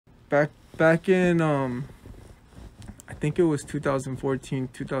back in I think it was 2014,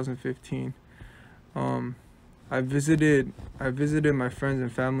 2015. I visited my friends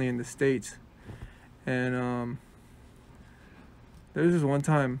and family in the States, and there was this one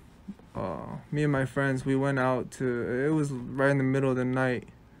time, me and my friends, we went out to, it was right in the middle of the night.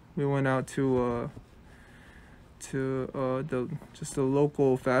 We went out to just a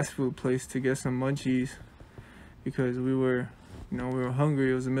local fast food place to get some munchies because we were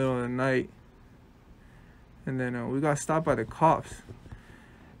hungry. It was the middle of the night, and then we got stopped by the cops,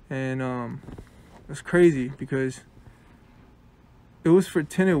 and it was crazy because it was for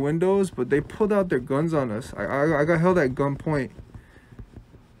tinted windows, but they pulled out their guns on us. I got held at gunpoint.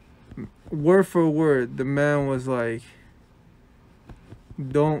 Word for word, the man was like,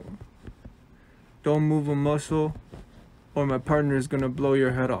 don't move a muscle or my partner is gonna blow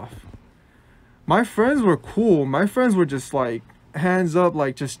your head off. My friends were cool. My friends were just like hands up,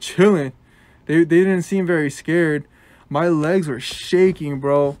 like just chilling. They didn't seem very scared. My legs were shaking,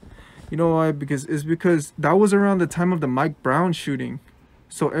 bro. You know why? Because that was around the time of the Mike Brown shooting.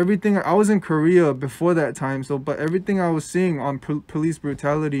 So everything, I was in Korea before that time. So, but everything I was seeing on police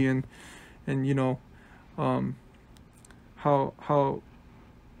brutality and you know, how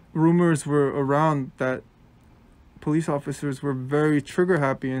rumors were around that police officers were very trigger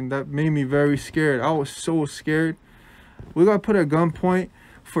happy, and that made me very scared. I was so scared. We got put at gunpoint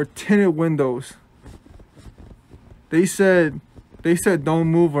for tinted windows. They said don't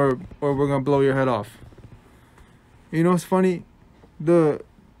move or we're gonna blow your head off. You know what's funny? The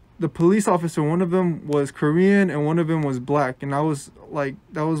police officer, one of them was Korean and one of them was black, and I was like,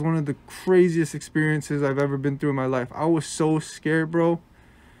 that was one of the craziest experiences I've ever been through in my life. I was so scared, bro.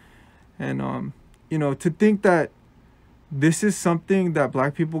 And you know, to think that this is something that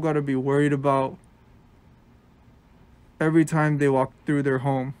black people got to be worried about every time they walk out their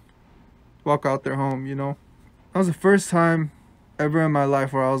home, you know. That was the first time ever in my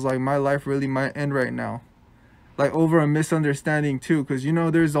life where I was like, my life really might end right now. Like over a misunderstanding too, because you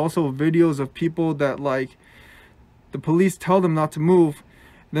know, there's also videos of people that like the police tell them not to move,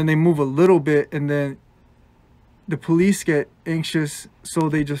 then they move a little bit, and then the police get anxious, so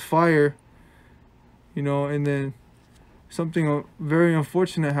they just fire, you know, and then something very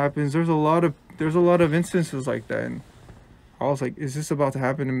unfortunate happens. There's a lot of instances like that, and I was like, is this about to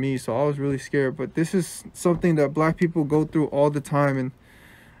happen to me? So I was really scared. But this is something that black people go through all the time, and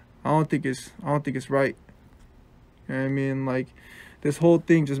I don't think it's right. You know what I mean? Like, this whole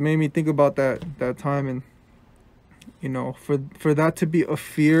thing just made me think about that time, and you know, for that to be a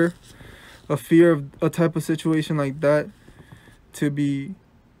fear of a type of situation like that, to be,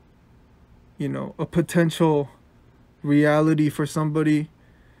 you know, a potential reality for somebody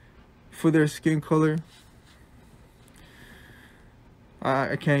for their skin color,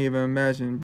 I can't even imagine.